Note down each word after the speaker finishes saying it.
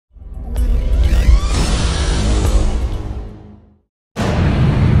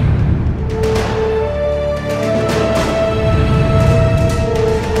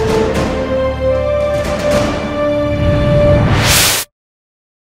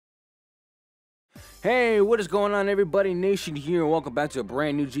Hey, what is going on, everybody? Nation here, and welcome back to a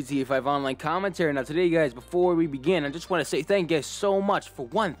brand new GTA 5 online commentary. Now today, guys, before we begin, I just want to say thank you guys so much for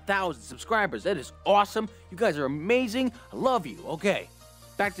 1,000 subscribers. That is awesome. You guys are amazing. I love you. Okay,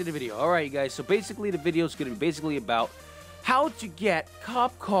 back to the video. Alright, you guys, so basically the video is going to be about how to get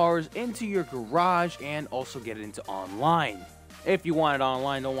cop cars into your garage and also get it into online. If you want it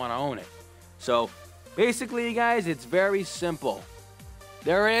online, don't want to own it. So basically, you guys, it's very simple.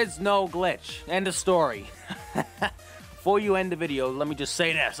 There is no glitch. End of story. Before you end the video, let me just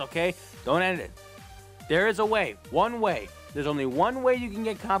say this, okay? Don't end it. There is a way. One way. There's only one way you can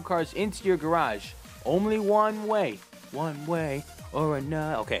get cop cars into your garage. Only one way. One way or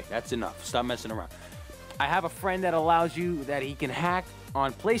another. Okay, that's enough. Stop messing around. I have a friend that allows you that he can hack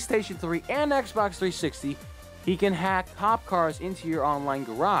on PlayStation 3 and Xbox 360. He can hack cop cars into your online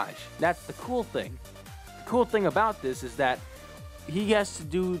garage. That's the cool thing. The cool thing about this is that he has to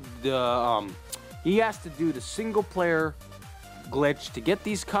do the single player glitch to get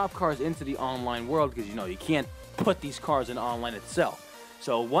these cop cars into the online world, because you can't put these cars in online itself.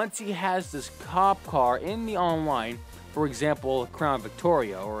 So once he has this cop car in the online, for example a Crown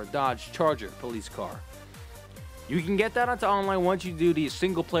Victoria or a Dodge Charger police car, you can get that onto online once you do the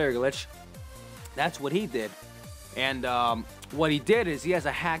single player glitch. That's what he did. And what he did is he has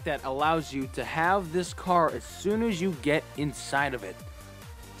a hack that allows you to have this car as soon as you get inside of it.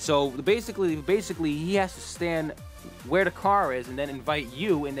 So basically he has to stand where the car is and then invite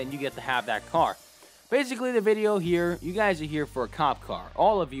you, and then you get to have that car. Basically, the video here, you guys are here for a cop car.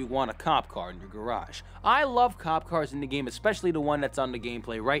 All of you want a cop car in your garage. I love cop cars in the game, especially the one that's on the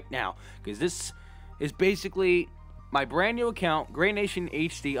gameplay right now, because this is basically my brand new account, Gray Nation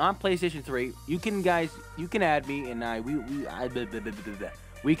HD, on PlayStation 3. You can add me, and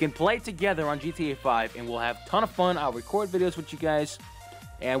we can play together on GTA 5, and we'll have a ton of fun. I'll record videos with you guys,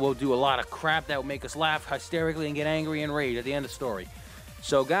 and we'll do a lot of crap that will make us laugh hysterically and get angry and rage at the end of the story.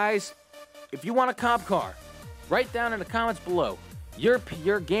 So, guys, if you want a cop car, write down in the comments below your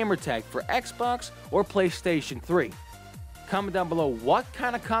gamer tag for Xbox or PlayStation 3. Comment down below what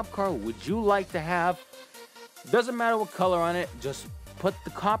kind of cop car would you like to have. Doesn't matter what color on it, just put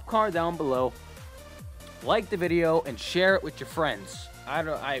the cop car down below, like the video, and share it with your friends.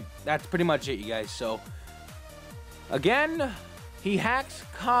 That's pretty much it, you guys. So, again, he hacks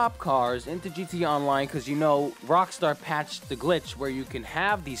cop cars into GTA Online because Rockstar patched the glitch where you can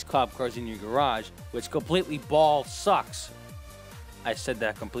have these cop cars in your garage, which completely ball sucks. I said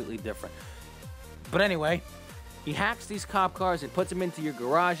that completely different. But anyway, he hacks these cop cars and puts them into your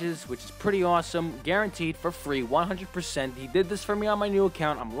garages, which is pretty awesome. Guaranteed for free, 100%. He did this for me on my new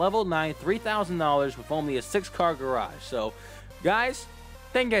account. I'm level 9, $3,000 with only a 6-car garage. So, guys,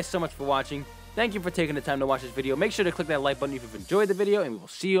 thank you guys so much for watching. Thank you for taking the time to watch this video. Make sure to click that like button if you've enjoyed the video, and we will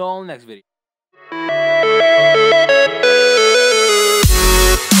see you all in the next video.